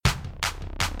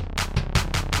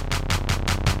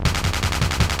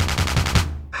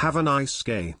Have a nice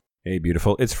gay. Hey,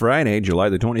 beautiful. It's Friday, July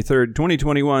the 23rd,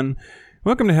 2021.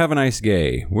 Welcome to Have a Nice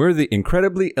Gay. We're the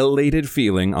incredibly elated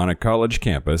feeling on a college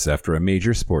campus after a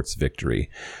major sports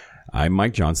victory. I'm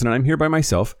Mike Johnson, and I'm here by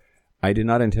myself. I did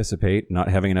not anticipate not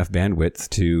having enough bandwidth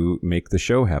to make the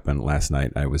show happen last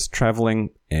night. I was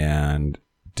traveling and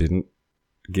didn't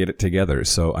get it together,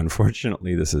 so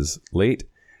unfortunately this is late.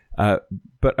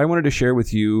 But I wanted to share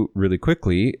with you really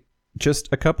quickly just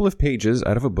a couple of pages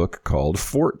out of a book called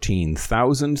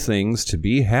 14,000 Things to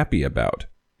Be Happy About.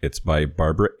 It's by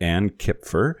Barbara Ann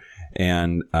Kipfer,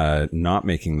 and not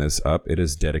making this up, it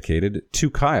is dedicated to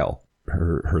Kyle.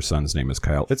 Her son's name is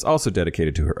Kyle. It's also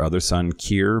dedicated to her other son,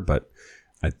 Kier, but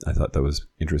I thought that was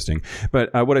interesting.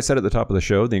 But what I said at the top of the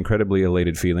show, the incredibly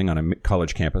elated feeling on a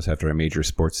college campus after a major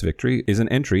sports victory, is an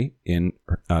entry in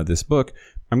this book.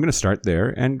 I'm going to start there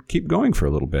and keep going for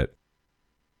a little bit.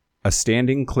 A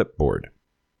standing clipboard.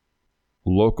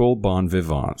 Local bon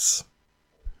vivants.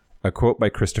 A quote by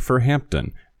Christopher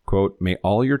Hampton. Quote, "May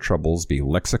all your troubles be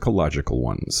lexicological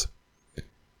ones."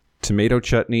 Tomato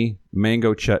chutney,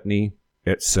 mango chutney,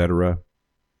 etc.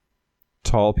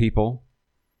 Tall people.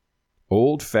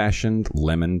 Old-fashioned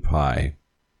lemon pie.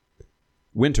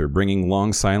 Winter bringing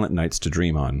long silent nights to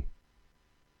dream on.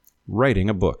 Writing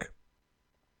a book.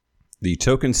 The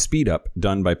token speed-up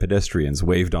done by pedestrians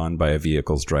waved on by a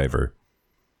vehicle's driver.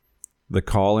 The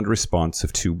call and response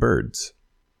of two birds.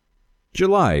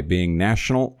 July being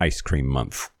National Ice Cream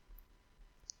Month.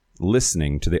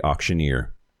 Listening to the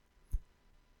auctioneer.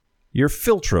 Your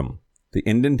philtrum, the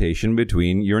indentation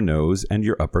between your nose and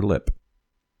your upper lip.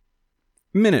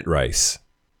 Minute rice.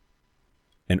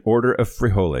 An order of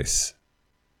frijoles.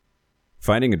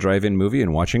 Finding a drive-in movie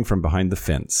and watching from behind the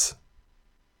fence.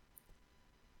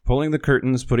 Pulling the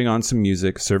curtains, putting on some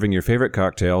music, serving your favorite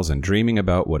cocktails, and dreaming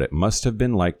about what it must have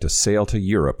been like to sail to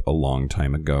Europe a long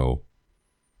time ago.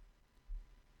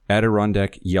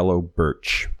 Adirondack yellow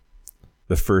birch.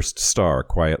 The first star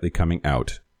quietly coming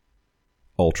out.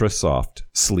 Ultra soft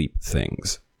sleep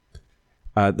things.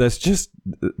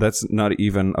 That's not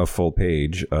even a full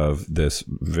page of this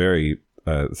very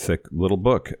thick little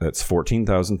book. That's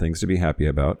 14,000 Things to Be Happy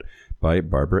About by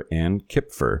Barbara Ann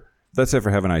Kipfer. That's it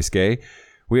for Have a Nice Gay.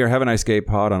 We are Have a Nice Gay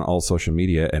Pod on all social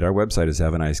media, and our website is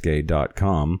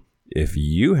haveanicegay.com. If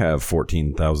you have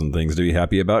 14,000 things to be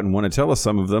happy about and want to tell us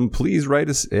some of them, please write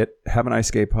us at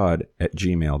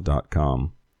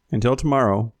haveanicegaypod@gmail.com. Until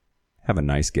tomorrow, have a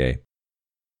nice gay.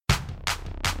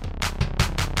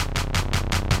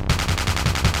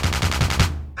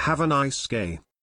 Have a nice gay.